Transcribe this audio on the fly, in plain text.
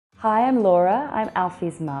Hi, I'm Laura. I'm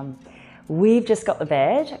Alfie's mum. We've just got the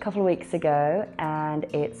bed a couple of weeks ago and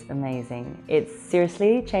it's amazing. It's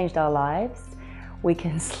seriously changed our lives. We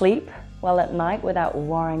can sleep well at night without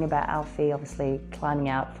worrying about Alfie obviously climbing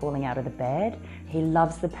out, falling out of the bed. He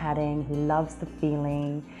loves the padding, he loves the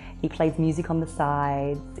feeling. He plays music on the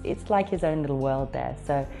sides. It's like his own little world there.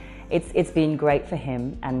 So it's been great for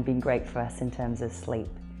him and been great for us in terms of sleep.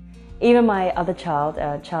 Even my other child,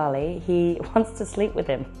 Charlie, he wants to sleep with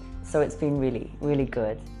him. So it's been really, really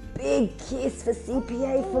good. Big kiss for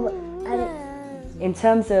CPA. In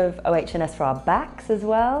terms of OH&S for our backs as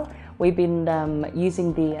well, we've been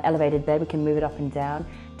using the elevated bed. We can move it up and down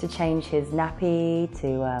to change his nappy,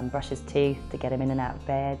 to brush his teeth, to get him in and out of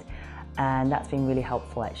bed. And that's been really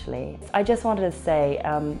helpful actually. I just wanted to say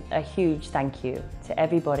a huge thank you to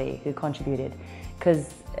everybody who contributed,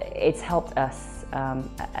 because it's helped us a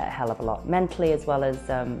hell of a lot, mentally as well as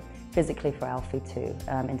physically for Alfie too,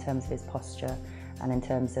 in terms of his posture and in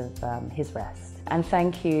terms of his rest. And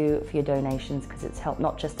thank you for your donations, because it's helped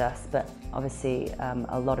not just us, but obviously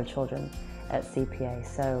a lot of children at CPA.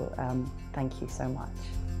 So thank you so much.